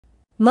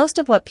Most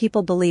of what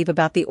people believe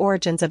about the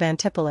origins of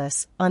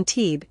Antipolis,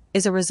 Antibes,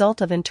 is a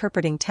result of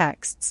interpreting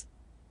texts.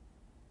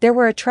 There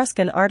were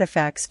Etruscan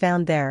artifacts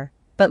found there,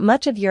 but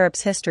much of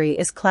Europe's history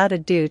is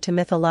clouded due to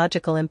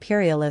mythological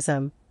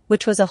imperialism,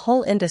 which was a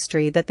whole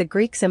industry that the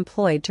Greeks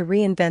employed to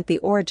reinvent the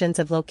origins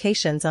of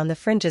locations on the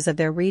fringes of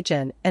their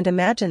region and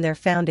imagine their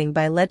founding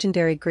by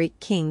legendary Greek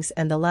kings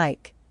and the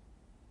like.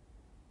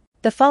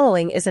 The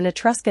following is an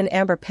Etruscan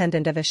amber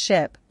pendant of a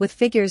ship with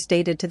figures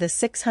dated to the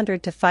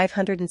 600 to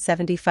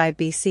 575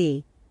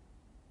 BC.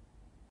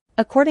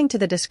 According to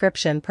the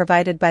description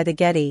provided by the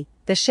Getty,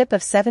 the ship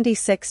of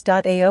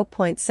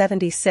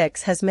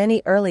 76.AO.76 has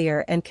many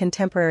earlier and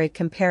contemporary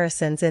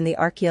comparisons in the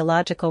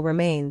archaeological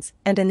remains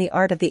and in the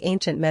art of the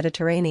ancient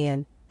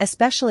Mediterranean,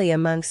 especially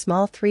among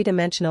small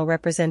three-dimensional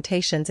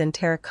representations in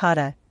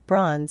terracotta,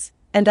 bronze,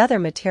 and other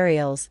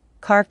materials,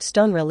 carved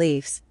stone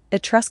reliefs,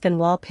 Etruscan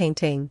wall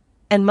painting,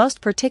 and most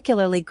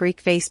particularly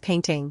Greek vase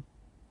painting.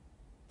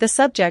 The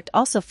subject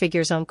also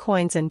figures on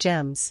coins and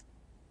gems.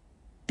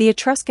 The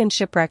Etruscan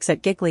shipwrecks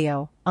at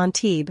Giglio,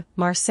 Antibes,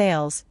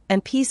 Marseilles,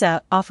 and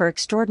Pisa offer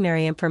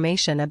extraordinary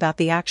information about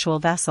the actual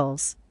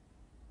vessels.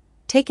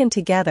 Taken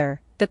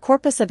together, the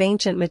corpus of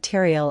ancient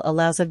material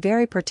allows a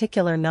very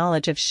particular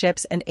knowledge of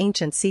ships and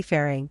ancient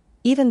seafaring,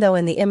 even though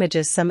in the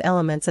images some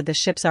elements of the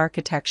ship's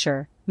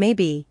architecture may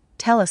be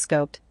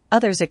telescoped,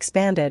 others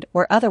expanded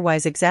or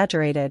otherwise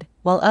exaggerated,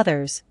 while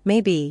others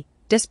may be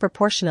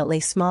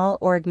disproportionately small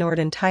or ignored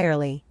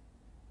entirely.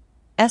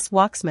 S.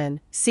 Waxman,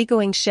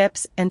 Seagoing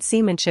Ships and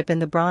Seamanship in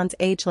the Bronze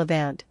Age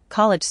Levant,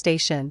 College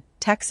Station,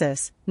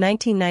 Texas,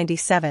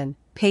 1997,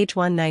 page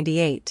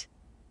 198.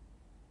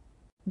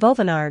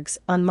 Vauvenargues,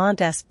 on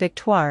Mont S.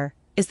 Victoire,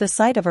 is the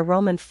site of a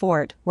Roman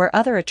fort where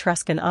other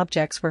Etruscan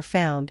objects were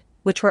found,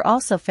 which were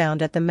also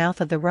found at the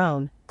mouth of the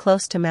Rhone,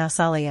 close to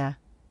Massalia.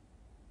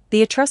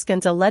 The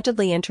Etruscans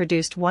allegedly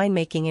introduced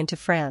winemaking into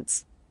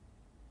France.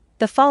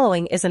 The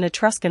following is an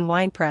Etruscan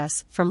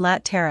winepress from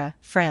Laterra,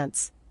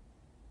 France.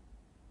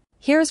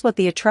 Here's what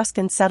the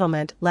Etruscan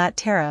settlement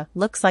Laterra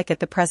looks like at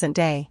the present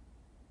day.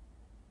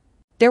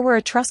 There were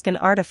Etruscan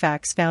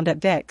artifacts found at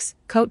Vix,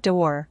 Côte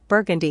d'Or,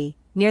 Burgundy,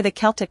 near the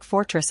Celtic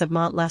fortress of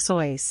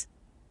Mont-la-Soise.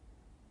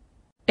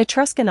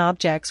 Etruscan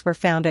objects were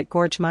found at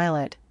Gorge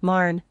Millet,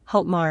 Marne,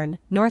 Haute-Marne,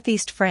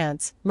 northeast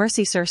France,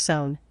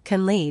 Mercy-sur-Saône,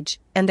 Canlige,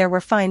 and there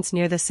were finds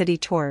near the city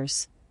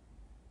Tours.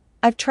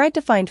 I've tried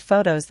to find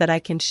photos that I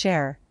can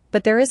share,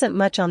 but there isn't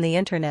much on the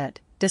internet,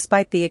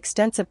 despite the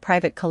extensive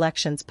private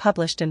collections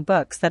published in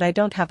books that I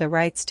don't have the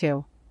rights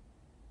to.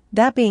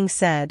 That being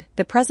said,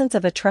 the presence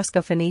of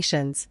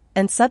Etrusco-Phoenicians,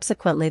 and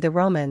subsequently the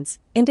Romans,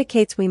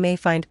 indicates we may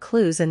find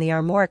clues in the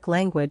Armoric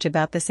language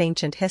about this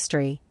ancient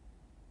history.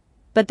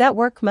 But that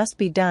work must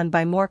be done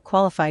by more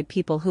qualified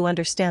people who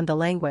understand the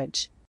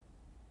language.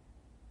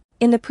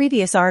 In the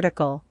previous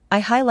article, I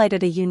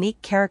highlighted a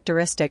unique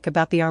characteristic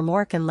about the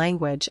Armorican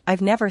language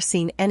I've never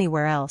seen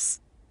anywhere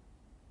else.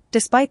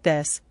 Despite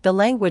this, the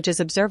language is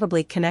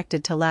observably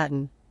connected to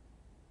Latin.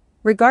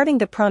 Regarding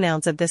the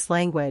pronouns of this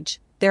language,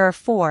 there are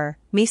four: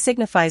 me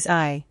signifies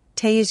I,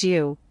 te is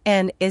you,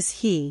 n is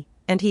he,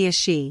 and he is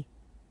she.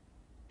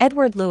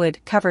 Edward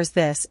Lewid covers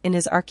this in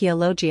his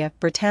Archaeologia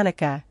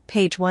Britannica,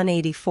 page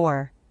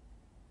 184.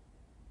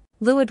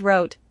 Lewid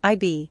wrote,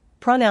 I.b.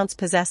 pronouns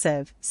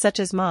possessive, such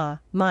as ma,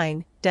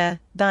 mine,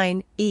 de,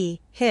 thine, e,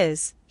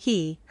 his,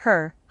 he,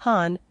 her,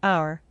 han,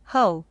 our,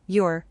 ho,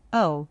 your,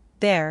 o,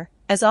 their,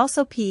 as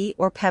also p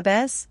or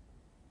pebes?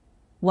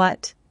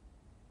 What?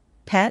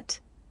 Pet?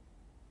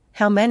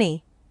 How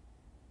many?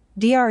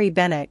 Dre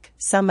Benek,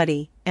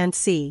 somebody, and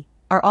c,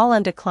 are all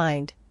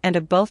undeclined, and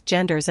of both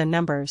genders and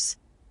numbers.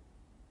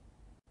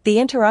 The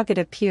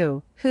interrogative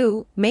pu,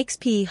 who, makes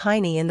p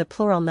heine in the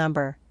plural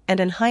number, and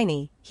an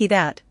heine, he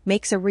that,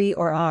 makes a re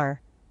or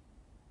r.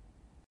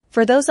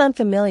 For those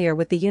unfamiliar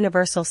with the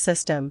universal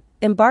system,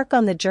 embark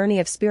on the journey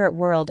of spirit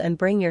world and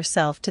bring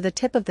yourself to the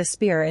tip of the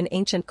spear in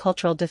ancient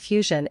cultural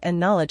diffusion and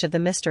knowledge of the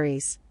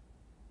mysteries.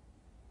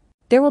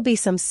 There will be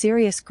some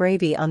serious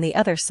gravy on the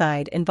other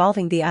side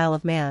involving the Isle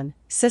of Man,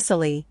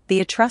 Sicily, the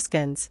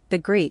Etruscans, the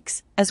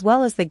Greeks, as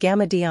well as the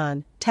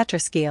Gammadion,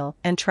 Tetrascale,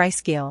 and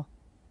Triscale.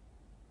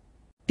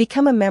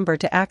 Become a member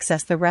to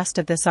access the rest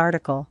of this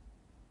article.